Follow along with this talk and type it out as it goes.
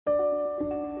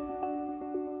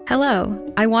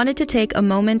Hello, I wanted to take a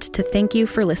moment to thank you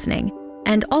for listening,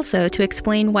 and also to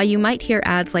explain why you might hear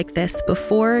ads like this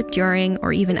before, during,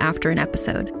 or even after an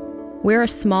episode. We're a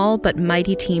small but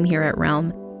mighty team here at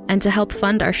Realm, and to help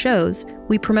fund our shows,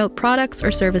 we promote products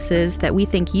or services that we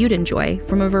think you'd enjoy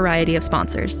from a variety of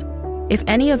sponsors. If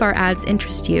any of our ads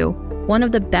interest you, one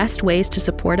of the best ways to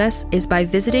support us is by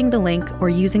visiting the link or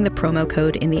using the promo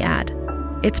code in the ad.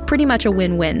 It's pretty much a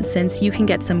win-win since you can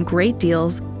get some great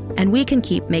deals and we can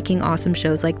keep making awesome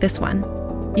shows like this one.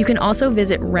 You can also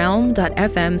visit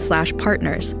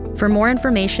realm.fm/partners for more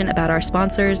information about our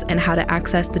sponsors and how to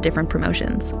access the different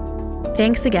promotions.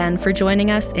 Thanks again for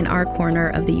joining us in our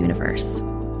corner of the universe.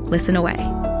 Listen away.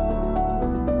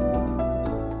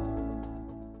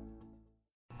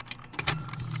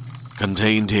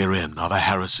 Contained herein are the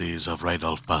heresies of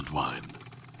Radolf Burntwine,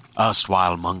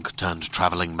 erstwhile monk turned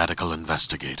traveling medical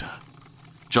investigator.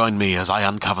 Join me as I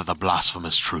uncover the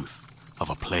blasphemous truth of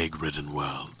a plague-ridden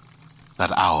world,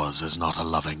 that ours is not a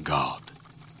loving God,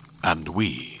 and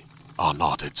we are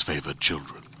not its favored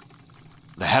children.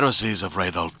 The Heresies of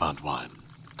Radolf Burntwine,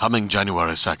 coming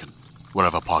January 2nd,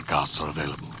 wherever podcasts are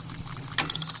available.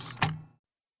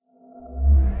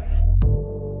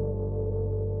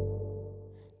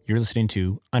 You're listening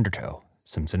to Undertow,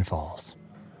 Simpson Falls.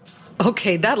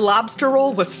 Okay, that lobster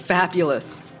roll was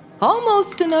fabulous.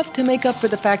 Almost enough to make up for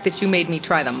the fact that you made me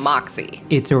try the Moxie.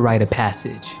 It's a rite of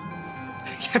passage.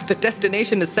 If the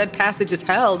destination to said passage is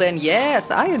hell, then yes,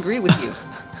 I agree with you.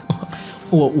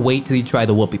 Well, wait till you try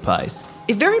the whoopie pies.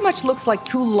 It very much looks like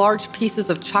 2 large pieces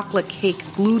of chocolate cake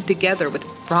glued together with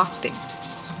frosting.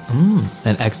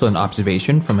 An excellent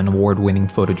observation from an award-winning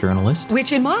photojournalist.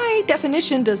 Which in my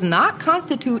definition does not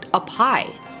constitute a pie.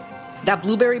 That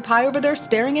blueberry pie over there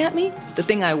staring at me, the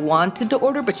thing I wanted to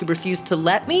order but you refused to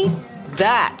let me,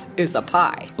 that is a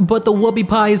pie. But the whoopie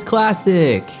pie is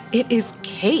classic. It is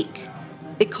cake.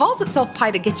 It calls itself pie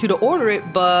to get you to order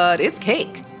it, but it's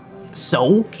cake.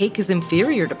 So? Cake is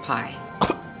inferior to pie.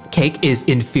 Cake is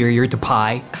inferior to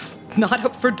pie? Not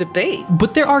up for debate.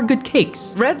 But there are good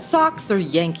cakes. Red Sox or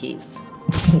Yankees?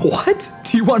 What?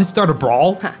 Do you want to start a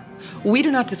brawl? We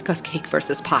do not discuss cake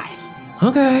versus pie.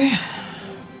 Okay.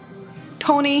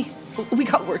 Tony, we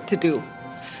got work to do.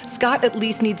 Scott at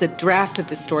least needs a draft of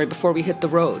this story before we hit the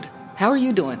road. How are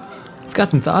you doing? I've got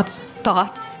some thoughts.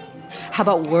 Thoughts? How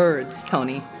about words,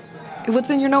 Tony? What's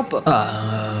in your notebook?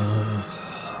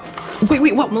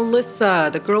 Wait, what? Melissa,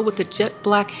 the girl with the jet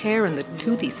black hair and the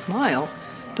toothy smile.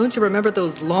 Don't you remember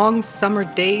those long summer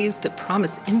days that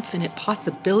promise infinite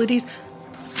possibilities?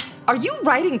 Are you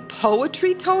writing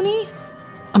poetry, Tony?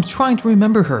 I'm trying to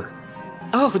remember her.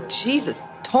 Oh, Jesus.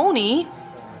 Tony,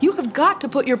 you have got to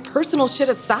put your personal shit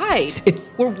aside.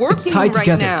 We're working it's tied right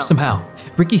together now. Somehow.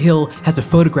 Ricky Hill has a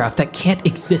photograph that can't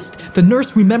exist. The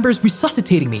nurse remembers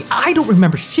resuscitating me. I don't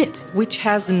remember shit. Which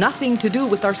has nothing to do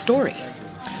with our story.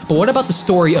 But what about the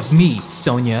story of me,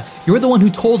 Sonia? You're the one who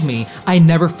told me I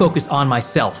never focus on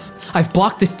myself. I've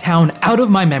blocked this town out of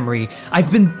my memory. I've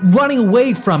been running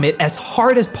away from it as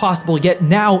hard as possible, yet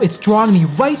now it's drawing me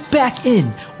right back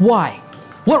in. Why?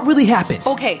 What really happened?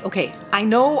 Okay. I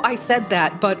know I said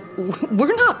that, but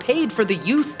we're not paid for the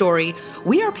you story.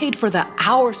 We are paid for the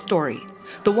our story.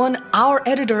 The one our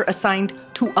editor assigned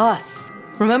to us.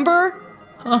 Remember?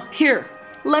 Huh? Here,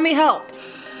 let me help.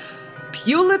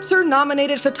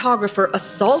 Pulitzer-nominated photographer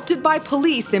assaulted by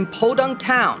police in Podunk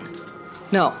Town.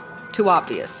 No, too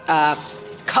obvious.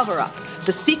 Cover-up.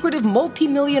 The secretive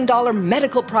multi-million-dollar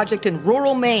medical project in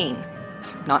rural Maine.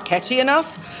 Not catchy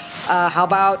enough? How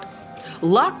about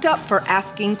locked up for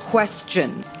asking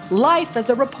questions? Life as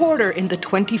a reporter in the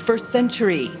 21st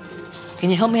century. Can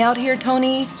you help me out here,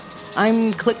 Tony?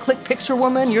 I'm click picture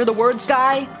woman. You're the words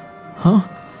guy. Huh?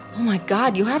 Oh my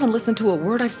God, you haven't listened to a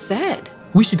word I've said.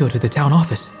 We should go to the town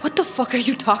office. What the fuck are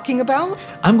you talking about?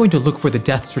 I'm going to look for the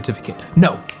death certificate.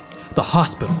 No, the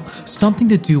hospital. Something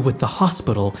to do with the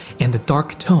hospital and the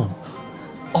dark tome.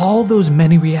 All those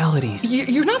many realities.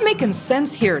 You're not making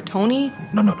sense here, Tony.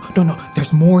 No.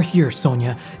 There's more here,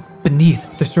 Sonia.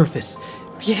 Beneath the surface.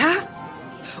 Yeah?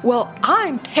 Well,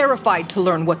 I'm terrified to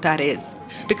learn what that is.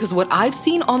 Because what I've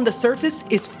seen on the surface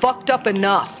is fucked up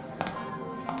enough.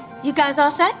 You guys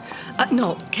all set?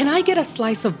 No. Can I get a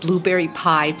slice of blueberry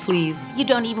pie, please? You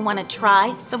don't even want to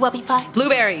try the whoopie pie?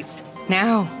 Blueberries.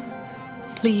 Now.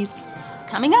 Please.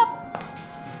 Coming up.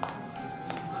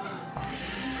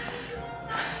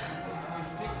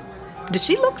 Does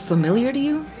she look familiar to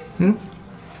you?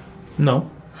 No.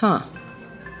 Huh.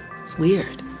 It's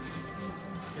weird.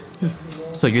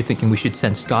 So you're thinking we should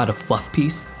send Scott a fluff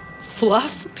piece?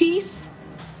 Fluff piece?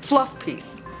 Fluff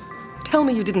piece. Tell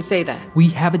me you didn't say that. We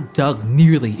haven't dug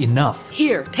nearly enough.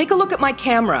 Here, take a look at my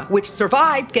camera, which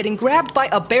survived getting grabbed by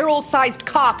a barrel-sized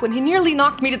cop when he nearly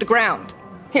knocked me to the ground.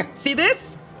 Here, see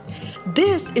this?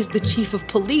 This is the chief of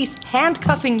police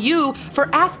handcuffing you for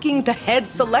asking the head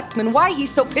selectman why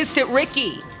he's so pissed at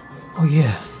Ricky. Oh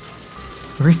yeah.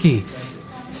 Ricky.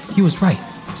 He was right.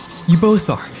 You both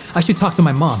are. I should talk to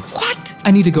my mom. What?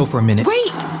 I need to go for a minute.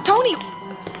 Wait, Tony,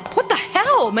 what the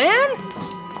hell, man?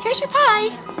 Here's your pie.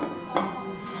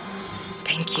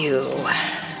 Thank you.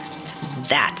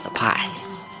 That's a pie.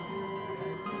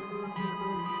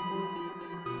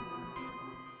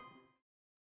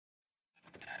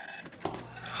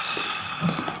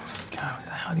 God,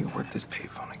 how do you work this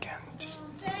payphone again? Just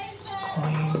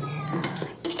coin here.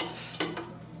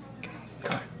 Okay,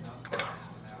 come on.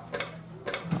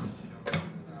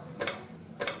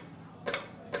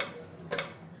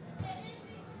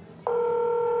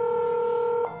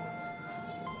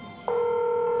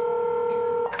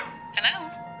 Hello?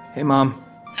 Hey, Mom.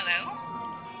 Hello?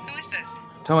 Who is this?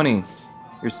 Tony.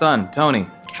 Your son, Tony.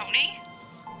 Tony?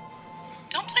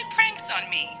 Don't play pranks on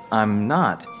me. I'm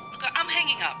not. Look, I'm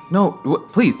hanging up. No,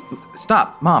 please,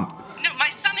 stop, Mom. No, my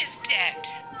son is dead.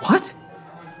 What?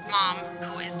 Mom,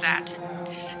 who is that?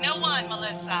 No one,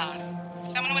 Melissa.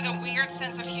 Someone with a weird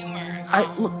sense of humor.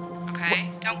 Look,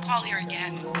 Okay? Don't call here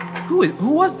again. who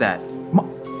was that?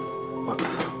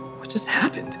 What just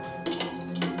happened?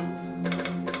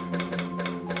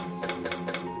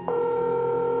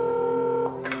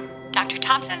 Dr.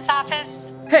 Thompson's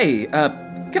office? Hey,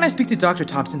 can I speak to Dr.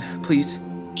 Thompson, please?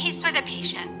 He's with a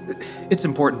patient. It's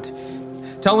important.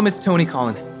 Tell him it's Tony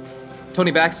calling.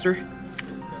 Tony Baxter?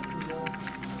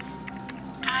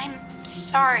 I'm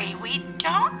sorry, we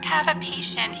don't have a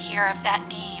patient here of that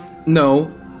name.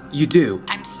 No, you do.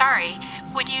 I'm sorry.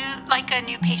 Would you like a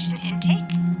new patient intake?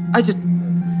 I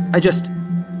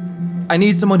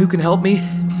need someone who can help me.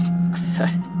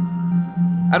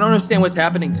 I don't understand what's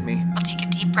happening to me. Well, take a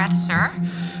deep breath, sir.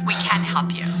 We can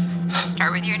help you. Let's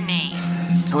start with your name.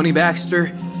 Tony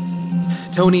Baxter.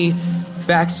 Tony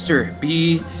Baxter.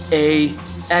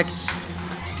 B-A-X.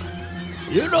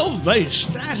 You know they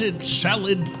started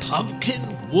selling pumpkin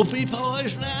whoopie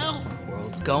pies now?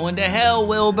 World's going to hell,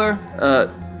 Wilbur.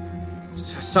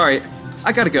 Sorry,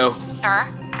 I gotta go. Sir?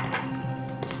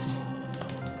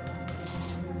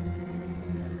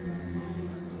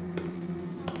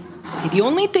 The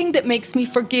only thing that makes me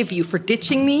forgive you for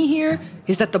ditching me here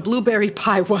is that the blueberry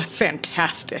pie was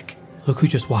fantastic. Look who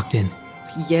just walked in.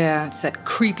 Yeah, it's that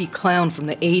creepy clown from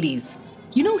the 80s.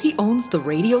 You know he owns the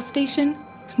radio station?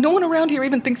 No one around here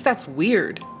even thinks that's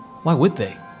weird. Why would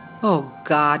they? Oh,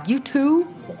 God, you too?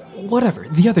 Whatever,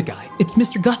 the other guy. It's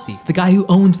Mr. Gussie, the guy who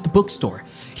owns the bookstore.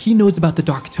 He knows about the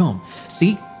Dark Tome.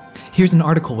 See? Here's an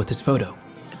article with his photo.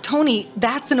 Tony,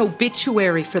 that's an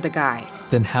obituary for the guy.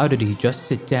 Then how did he just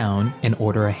sit down and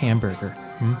order a hamburger?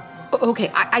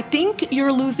 Okay, I think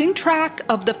you're losing track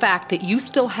of the fact that you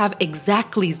still have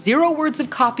exactly 0 words of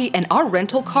copy and our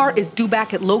rental car is due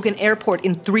back at Logan Airport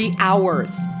in 3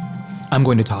 hours. I'm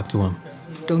going to talk to him.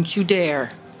 Don't you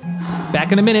dare.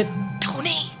 Back in a minute.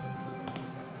 Tony!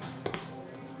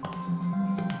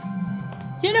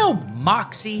 You know,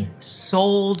 Moxie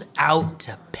sold out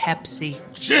to Pepsi.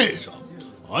 Jeez,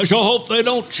 I sure hope they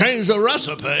don't change the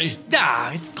recipe.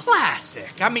 Ah, it's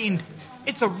classic. I mean,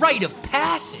 it's a rite of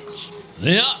passage.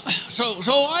 Yeah, so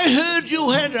I heard you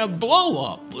had a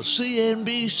blow-up with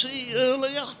CNBC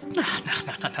earlier?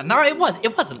 No, it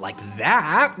wasn't like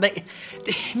that.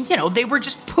 They were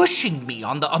just pushing me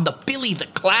on the Billy the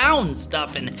Clown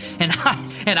stuff, and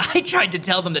I tried to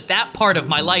tell them that part of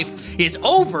my life is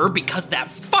over because that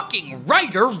fucking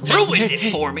writer ruined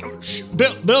it for me. Shh,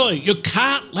 Billy, you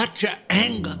can't let your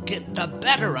anger get the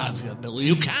better of you, Billy.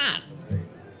 You can't.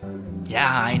 Yeah,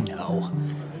 I know.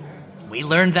 We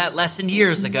learned that lesson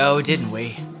years ago, didn't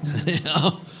we?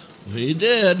 Yeah, we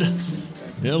did.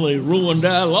 Nearly ruined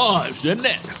our lives, didn't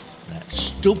it? That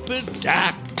stupid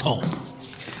Dark Tome.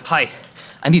 Hi,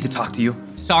 I need to talk to you.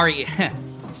 Sorry.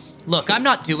 Look, I'm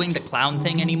not doing the clown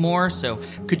thing anymore, so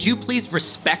could you please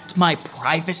respect my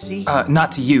privacy?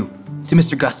 Not to you. To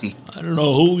Mr. Gussie. I don't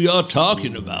know who you're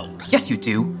talking about. Yes, you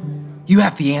do. You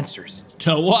have the answers.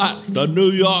 To what? The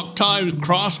New York Times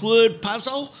crossword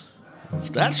puzzle?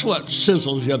 If that's what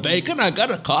sizzles your bacon, I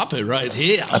got a copy right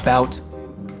here. About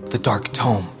the Dark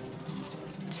Tome.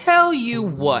 Tell you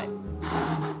what,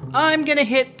 I'm gonna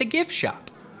hit the gift shop.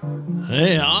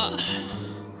 Yeah.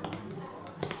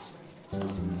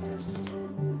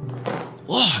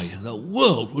 Why in the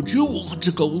world would you want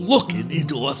to go looking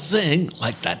into a thing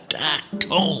like the Dark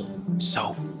Tome?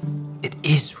 So, it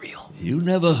is real. You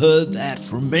never heard that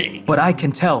from me. But I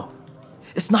can tell.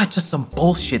 It's not just some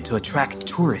bullshit to attract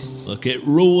tourists. Look, it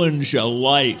ruins your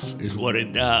life, is what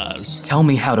it does. Tell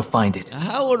me how to find it.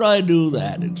 How would I do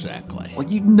that exactly? Well,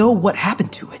 you know what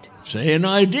happened to it. Saying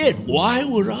I did. Why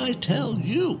would I tell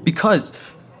you? Because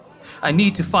I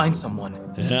need to find someone.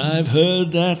 I've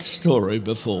heard that story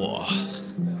before.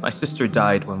 My sister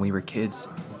died when we were kids.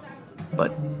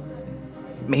 But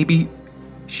maybe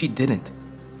she didn't.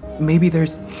 Maybe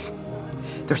there's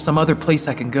some other place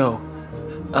I can go.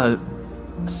 A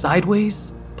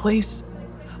sideways place?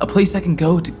 A place I can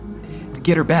go to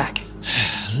get her back.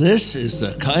 This is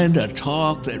the kind of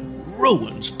talk that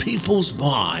ruins people's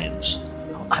minds.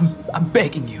 I'm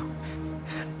begging you.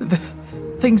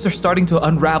 Things are starting to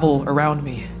unravel around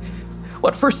me.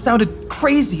 What first sounded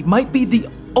crazy might be the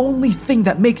only thing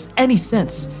that makes any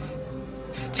sense.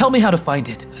 Tell me how to find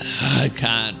it. I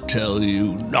can't tell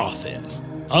you nothing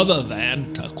other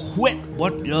than to quit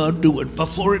what you're doing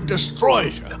before it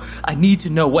destroys you. I need to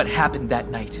know what happened that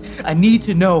night. I need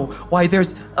to know why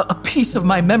there's a piece of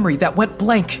my memory that went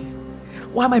blank.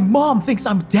 Why my mom thinks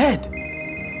I'm dead.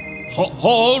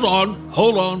 Hold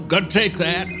on. Gotta take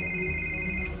that.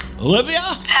 Olivia?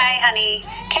 Hi, honey.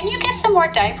 Can you get some more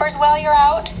diapers while you're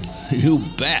out? You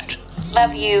bet.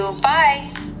 Love you. Bye.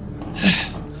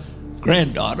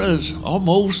 Granddaughter's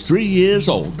almost 3 years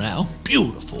old now.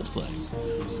 Beautiful thing.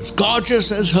 As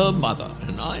gorgeous as her mother,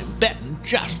 and I'm betting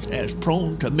just as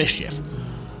prone to mischief.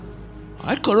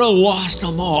 I could have lost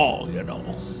them all, you know.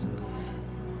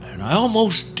 And I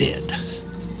almost did.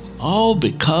 All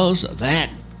because of that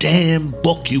damn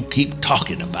book you keep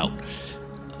talking about.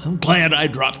 I'm glad I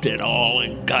dropped it all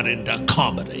and got into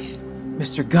comedy.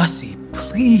 Mr. Gussie,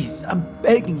 please, I'm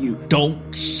begging you.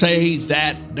 Don't say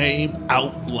that name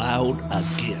out loud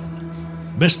again.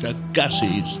 Mr.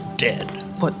 Gussie's dead.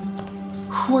 But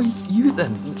who are you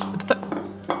then?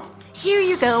 Here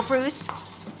you go, Bruce.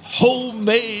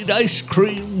 Homemade ice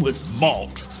cream with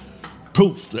malt.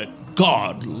 Proof that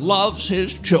God loves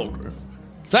his children.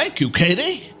 Thank you,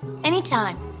 Katie.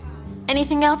 Anytime.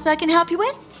 Anything else I can help you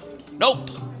with? Nope.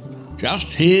 Just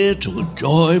here to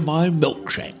enjoy my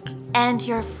milkshake. And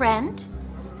your friend?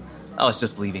 I was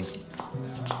just leaving.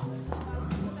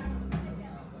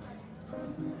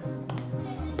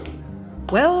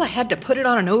 Well, I had to put it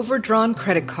on an overdrawn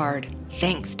credit card.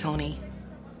 Thanks, Tony.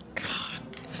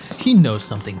 He knows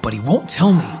something, but he won't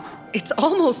tell me. It's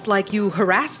almost like you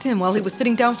harassed him while he was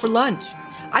sitting down for lunch.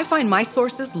 I find my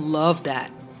sources love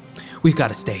that. We've got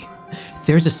to stay.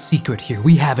 There's a secret here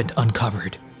we haven't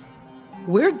uncovered.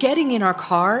 We're getting in our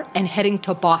car and heading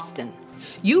to Boston.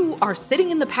 You are sitting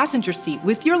in the passenger seat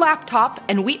with your laptop,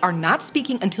 and we are not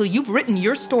speaking until you've written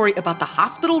your story about the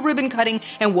hospital ribbon cutting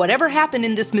and whatever happened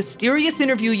in this mysterious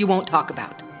interview you won't talk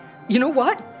about. You know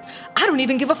what? I don't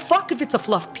even give a fuck if it's a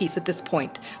fluff piece at this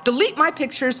point. Delete my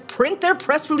pictures, print their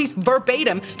press release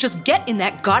verbatim. Just get in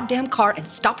that goddamn car and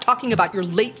stop talking about your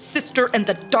late sister and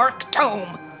the dark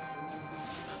tome.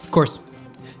 Of course.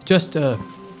 Just,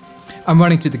 I'm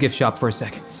running to the gift shop for a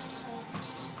sec.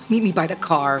 Meet me by the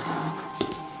car.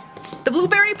 The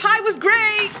blueberry pie was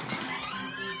great!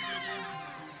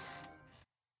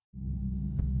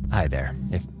 Hi there.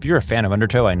 If you're a fan of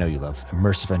Undertow, I know you love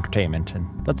immersive entertainment.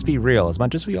 And let's be real, as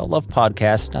much as we all love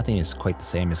podcasts, nothing is quite the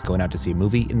same as going out to see a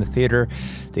movie in the theater,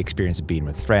 the experience of being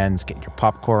with friends, getting your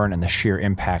popcorn, and the sheer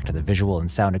impact of the visual and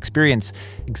sound experience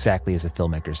exactly as the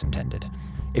filmmakers intended.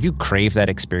 If you crave that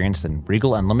experience, then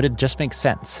Regal Unlimited just makes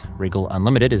sense. Regal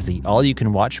Unlimited is the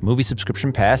all-you-can-watch movie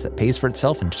subscription pass that pays for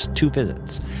itself in just 2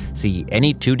 visits. See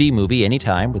any 2D movie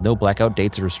anytime with no blackout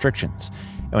dates or restrictions.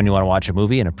 And when you want to watch a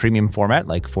movie in a premium format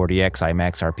like 4DX,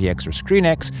 IMAX, RPX, or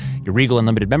ScreenX, your Regal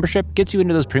Unlimited membership gets you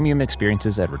into those premium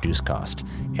experiences at reduced cost.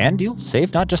 And you'll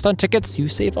save not just on tickets, you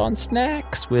save on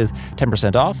snacks with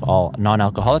 10% off all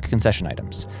non-alcoholic concession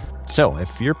items. So,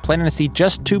 if you're planning to see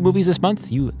just 2 movies this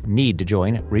month, you need to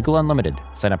join Regal Unlimited.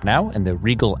 Sign up now in the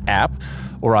Regal app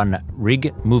or on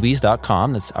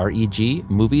regmovies.com. That's REG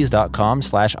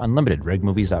movies.com/unlimited.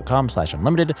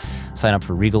 regmovies.com/unlimited. Sign up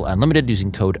for Regal Unlimited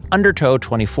using code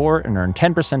UNDERTOW24 and earn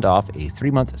 10% off a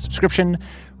 3-month subscription.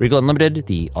 Regal Unlimited,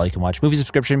 the all-you-can-watch movie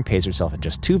subscription, pays yourself in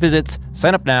just 2 visits.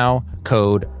 Sign up now,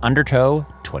 code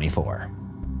UNDERTOW24.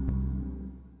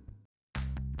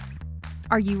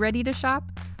 Are you ready to shop?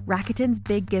 Rakuten's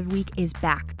Big Give Week is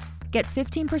back. Get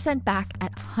 15% back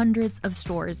at hundreds of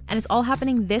stores, and it's all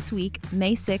happening this week,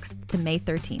 May 6th to May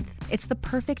 13th. It's the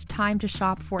perfect time to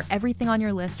shop for everything on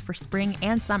your list for spring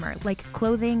and summer, like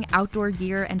clothing, outdoor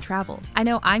gear, and travel. I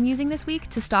know I'm using this week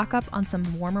to stock up on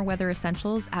some warmer weather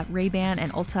essentials at Ray-Ban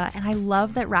and Ulta, and I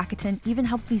love that Rakuten even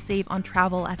helps me save on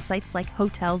travel at sites like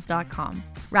Hotels.com.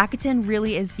 Rakuten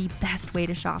really is the best way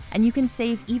to shop, and you can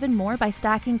save even more by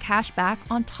stacking cash back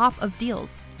on top of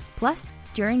deals. Plus,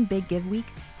 during Big Give Week,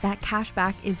 that cash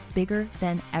back is bigger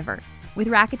than ever. With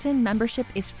Rakuten, membership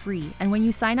is free, and when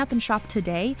you sign up and shop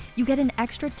today, you get an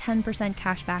extra 10%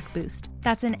 cash back boost.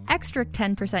 That's an extra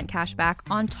 10% cash back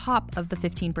on top of the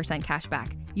 15% cash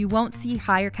back. You won't see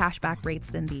higher cash back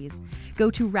rates than these. Go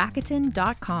to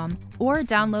Rakuten.com or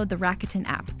download the Rakuten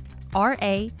app.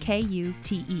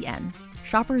 Rakuten.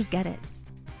 Shoppers get it.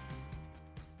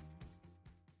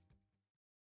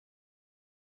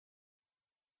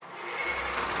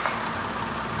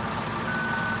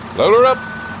 Load her up.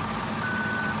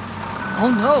 Oh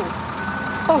no.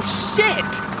 Oh shit!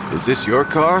 Is this your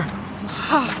car?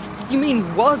 You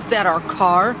mean, was that our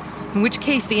car? In which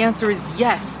case the answer is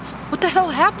yes. What the hell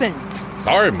happened?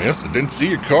 Sorry, miss. I didn't see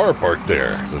your car parked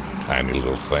there. It's a tiny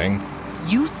little thing.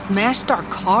 You smashed our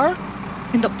car?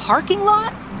 In the parking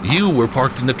lot? You were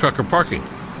parked in the trucker parking.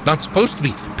 Not supposed to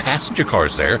be passenger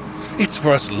cars there. It's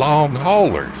for us long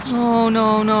haulers. Oh,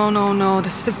 no.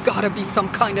 This has got to be some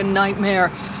kind of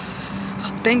nightmare. Oh,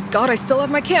 thank God I still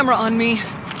have my camera on me.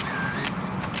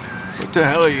 What the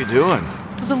hell are you doing?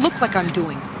 Does it look like I'm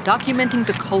doing? Documenting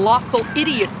the colossal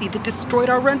idiocy that destroyed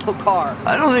our rental car.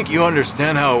 I don't think you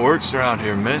understand how it works around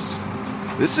here, miss.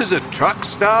 This is a truck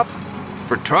stop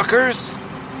for truckers.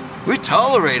 We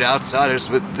tolerate outsiders,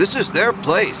 but this is their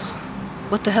place.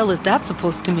 What the hell is that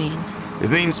supposed to mean? It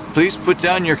means please put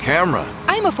down your camera.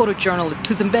 I'm a photojournalist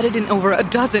who's embedded in over a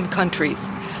dozen countries.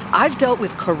 I've dealt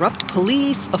with corrupt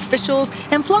police, officials,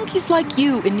 and flunkies like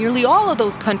you in nearly all of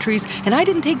those countries, and I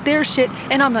didn't take their shit,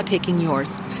 and I'm not taking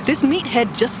yours. This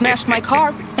meathead just smashed my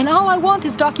car, and all I want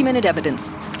is documented evidence.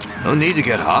 No need to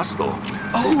get hostile.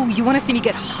 Oh, you want to see me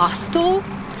get hostile?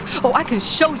 Oh, I can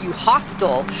show you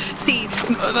hostile. See...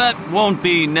 that won't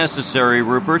be necessary,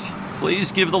 Rupert.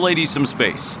 Please give the lady some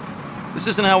space. This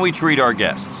isn't how we treat our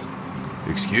guests.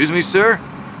 Excuse me, sir?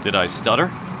 Did I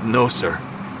stutter? No, sir.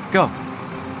 Go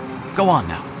on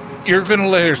now. You're gonna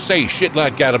let her say shit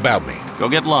like that about me? Go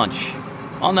get lunch.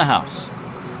 On the house.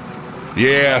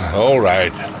 Yeah, all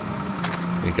right.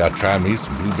 Think I'll try me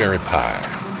some blueberry pie.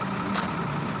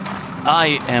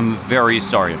 I am very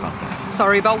sorry about that.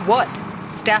 Sorry about what?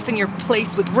 Staffing your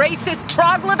place with racist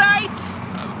troglodytes?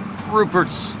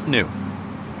 Rupert's new.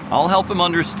 I'll help him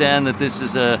understand that this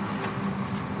is a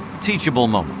teachable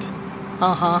moment.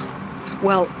 Uh-huh.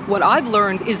 Well, what I've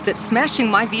learned is that smashing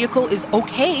my vehicle is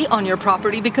okay on your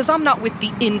property because I'm not with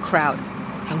the in crowd.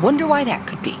 I wonder why that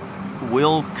could be.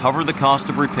 We'll cover the cost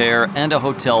of repair and a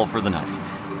hotel for the night.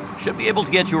 Should be able to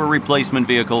get you a replacement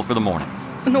vehicle for the morning.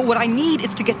 No, what I need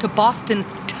is to get to Boston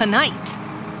tonight.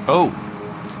 Oh.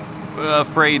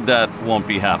 Afraid that won't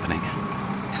be happening.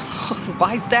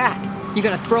 Why's that? You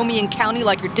gonna throw me in county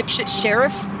like your dipshit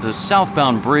sheriff? The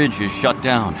southbound bridge is shut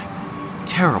down.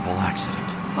 Terrible accident.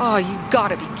 Oh, you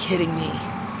gotta be kidding me.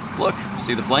 Look,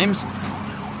 see the flames?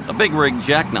 A big rig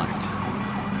jackknifed.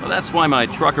 Well, that's why my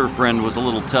trucker friend was a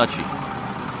little touchy.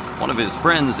 One of his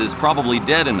friends is probably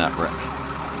dead in that wreck.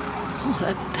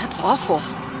 Oh, that's awful.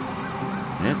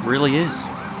 It really is.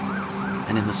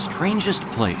 And in the strangest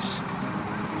place,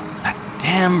 that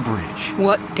damn bridge.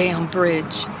 What damn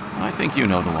bridge? I think you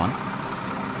know the one.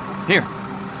 Here,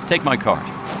 take my card.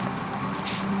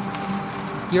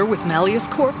 You're with Malleus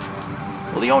Corp?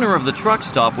 Well, the owner of the truck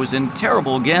stop was in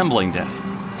terrible gambling debt.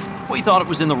 We thought it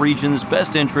was in the region's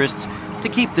best interests to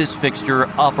keep this fixture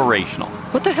operational.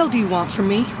 What the hell do you want from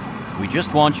me? We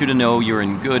just want you to know you're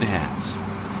in good hands.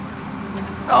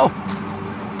 Oh,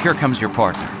 here comes your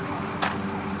partner.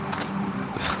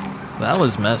 That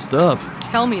was messed up.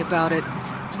 Tell me about it.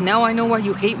 Now I know why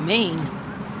you hate Maine.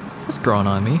 What's growing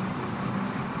on me?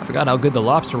 I forgot how good the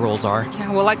lobster rolls are.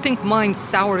 Yeah, well, I think mine's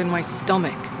soured in my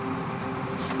stomach.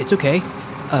 It's okay.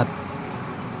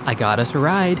 I got us a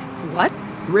ride. What?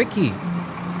 Ricky.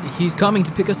 He's coming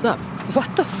to pick us up.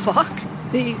 What the fuck?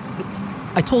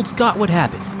 I told Scott what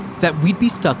happened. That we'd be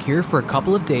stuck here for a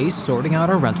couple of days sorting out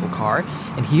our rental car,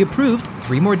 and he approved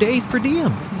 3 more days per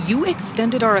diem. You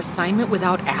extended our assignment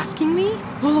without asking me?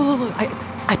 Look,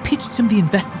 I pitched him the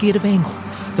investigative angle.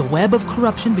 The web of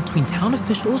corruption between town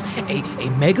officials, a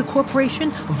mega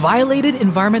corporation, violated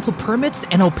environmental permits,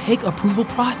 an opaque approval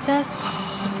process.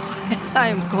 I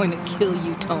am going to kill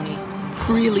you, Tony.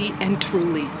 Really and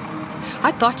truly.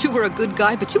 I thought you were a good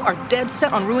guy, but you are dead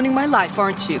set on ruining my life,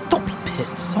 aren't you? Don't be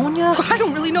pissed, Sonia. I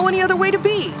don't really know any other way to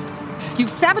be. You've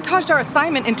sabotaged our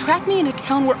assignment and trapped me in a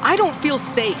town where I don't feel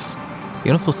safe.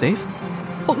 You don't feel safe?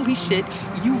 Holy shit,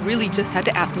 you really just had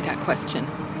to ask me that question.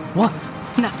 What?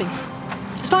 Nothing.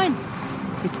 It's fine.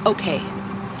 It's okay.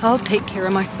 I'll take care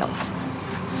of myself.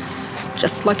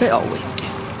 Just like I always do.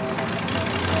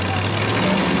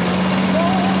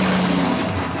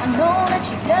 I know that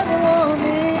she doesn't want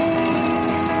me.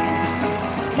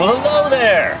 Well, hello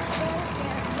there.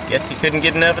 Guess you couldn't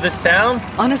get enough of this town?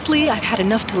 Honestly, I've had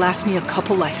enough to last me a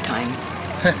couple lifetimes.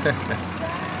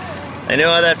 I know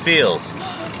how that feels.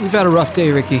 We've had a rough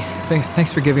day, Ricky.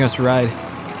 Thanks for giving us a ride.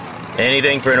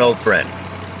 Anything for an old friend.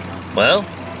 Well,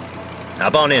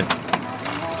 hop on in.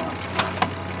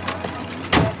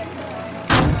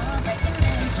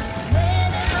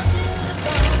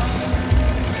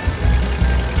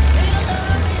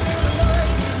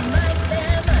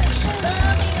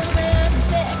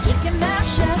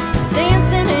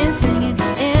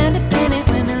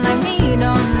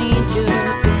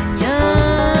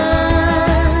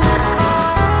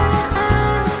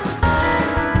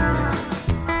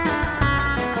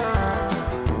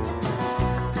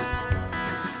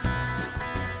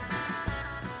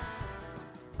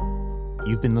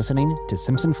 You've been listening to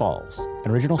Simpson Falls,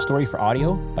 an original story for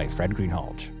audio by Fred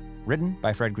Greenhalgh. Written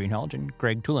by Fred Greenhalgh and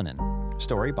Greg Tullinen.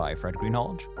 Story by Fred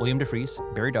Greenhalgh, William DeFries,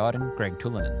 Barry Dodd, and Greg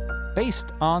Tullinen.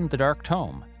 Based on The Dark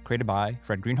Tome, created by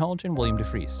Fred Greenhalgh and William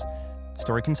DeFries.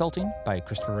 Story consulting by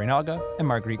Christopher Reynaga and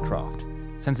Marguerite Croft.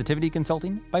 Sensitivity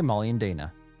consulting by Molly and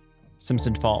Dana.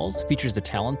 Simpson Falls features the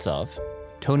talents of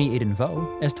Tony Aiden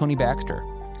Vo as Tony Baxter,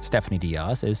 Stephanie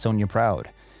Diaz as Sonia Proud,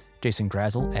 Jason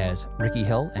Grazel as Ricky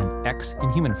Hill and X in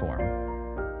human form,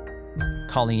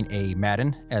 Colleen A.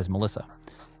 Madden as Melissa,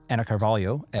 Anna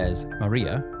Carvalho as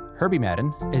Maria, Herbie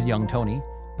Madden as young Tony,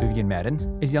 Vivian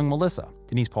Madden as young Melissa,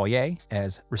 Denise Poirier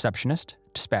as receptionist,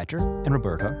 dispatcher, and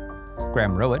Roberta,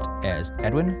 Graham Rowett as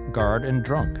Edwin, guard, and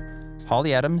drunk,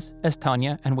 Holly Adams as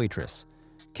Tanya and waitress,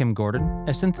 Kim Gordon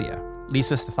as Cynthia,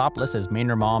 Lisa Stathopoulos as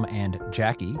Maynard Mom and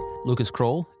Jackie, Lucas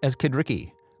Kroll as Kid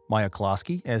Ricky, Maya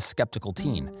Kolosky as skeptical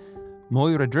teen,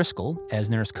 Moira Driscoll as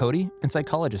Nurse Cody in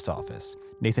Psychologist's Office,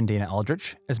 Nathan Dana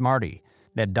Aldrich as Marty,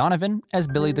 Ned Donovan as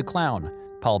Billy the Clown,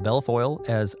 Paul Belfoyle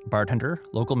as bartender,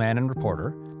 local man and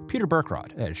reporter, Peter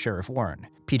Burkrot as Sheriff Warren,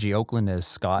 P.J. Oakland as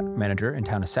Scott, manager and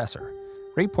town assessor,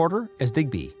 Ray Porter as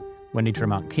Digby, Wendy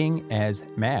Tremont King as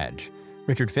Madge,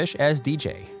 Richard Fish as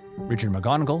DJ, Richard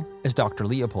McGonigal as Dr.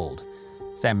 Leopold,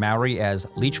 Sam Mowry as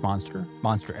Leech Monster,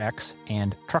 Monster X,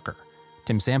 and Trucker,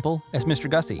 Tim Sample as Mr.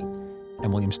 Gussie,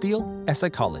 and William Steele as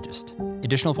Psychologist.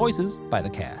 Additional voices by the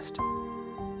cast.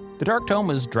 The Dark Tome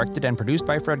was directed and produced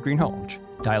by Fred Greenhalgh.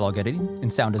 Dialogue editing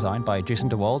and sound design by Jason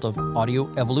DeWald of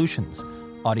Audio Evolutions,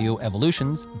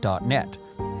 audioevolutions.net.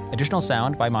 Additional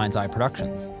sound by Mind's Eye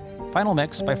Productions. Final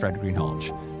mix by Fred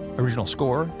Greenhalgh. Original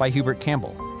score by Hubert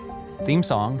Campbell. Theme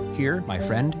song, Here, My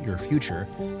Friend, Your Future,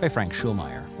 by Frank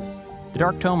Schulmeyer. The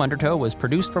Dark Tome Undertow was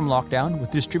produced from lockdown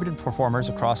with distributed performers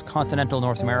across continental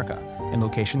North America in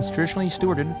locations traditionally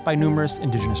stewarded by numerous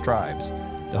indigenous tribes.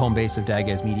 The home base of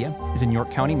Dagaz Media is in York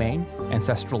County, Maine,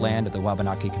 ancestral land of the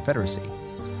Wabanaki Confederacy.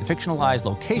 The fictionalized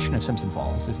location of Simpson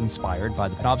Falls is inspired by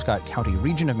the Penobscot County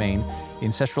region of Maine, the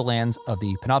ancestral lands of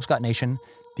the Penobscot Nation,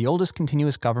 the oldest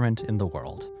continuous government in the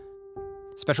world.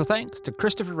 Special thanks to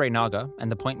Christopher Reynaga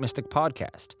and the Point Mystic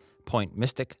podcast,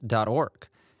 pointmystic.org,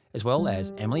 as well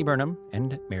as Emily Burnham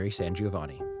and Mary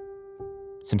Sangiovanni.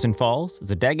 Simpson Falls is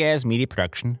a Dagaz media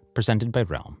production presented by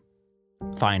Realm.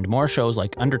 Find more shows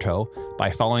like Undertow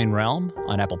by following Realm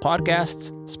on Apple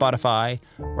Podcasts, Spotify,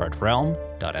 or at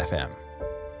realm.fm.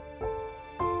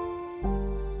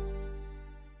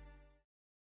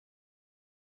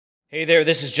 Hey there,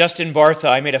 this is Justin Bartha.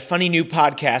 I made a funny new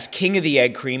podcast, King of the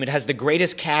Egg Cream. It has the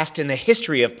greatest cast in the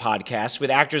history of podcasts with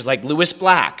actors like Louis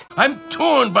Black. I'm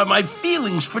torn by my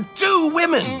feelings for two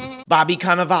women. Bobby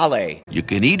Cannavale. You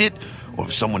can eat it, or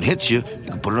if someone hits you, you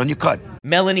can put it on your cut.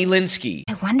 Melanie Linsky.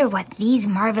 I wonder what these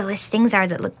marvelous things are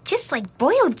that look just like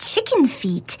boiled chicken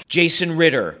feet. Jason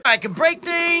Ritter. I can break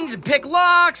things and pick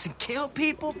locks and kill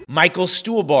people. Michael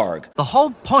Stuhlbarg. The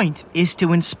whole point is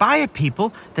to inspire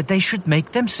people that they should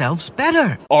make themselves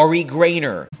better. Ari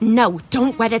Grainer. No,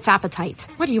 don't whet its appetite.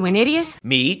 What are you, an idiot?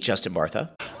 Me, Justin Bartha.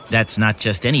 That's not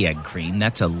just any egg cream,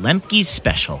 that's a Lemke's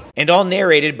special. And all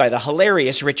narrated by the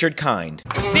hilarious Richard Kind.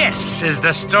 This is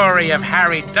the story of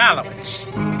Harry Dalowitz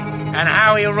and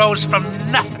how he rose from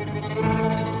nothing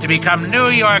to become New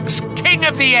York's King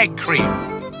of the Egg Cream.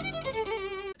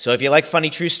 So if you like funny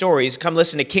true stories, come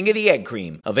listen to King of the Egg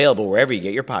Cream, available wherever you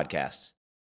get your podcasts.